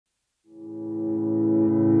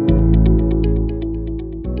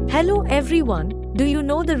Hello everyone, do you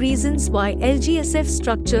know the reasons why Lgsf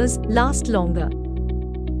structures last longer?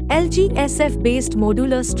 Lgsf-based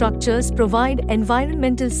modular structures provide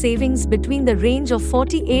environmental savings between the range of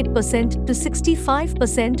 48% to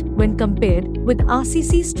 65% when compared with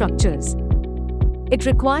RCC structures. It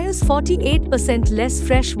requires 48% less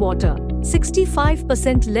fresh water,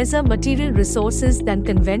 65% lesser material resources than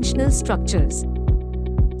conventional structures.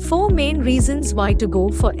 4 main reasons why to go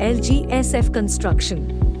for Lgsf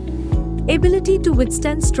construction. Ability to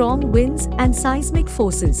withstand strong winds and seismic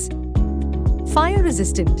forces. Fire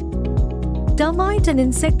resistant. Termite and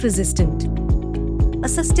insect resistant. A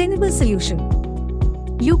sustainable solution.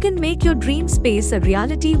 You can make your dream space a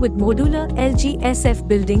reality with modular Lgsf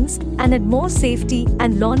buildings and add more safety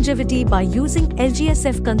and longevity by using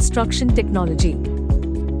Lgsf construction technology.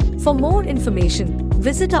 For more information,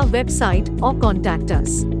 visit our website or contact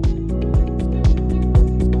us.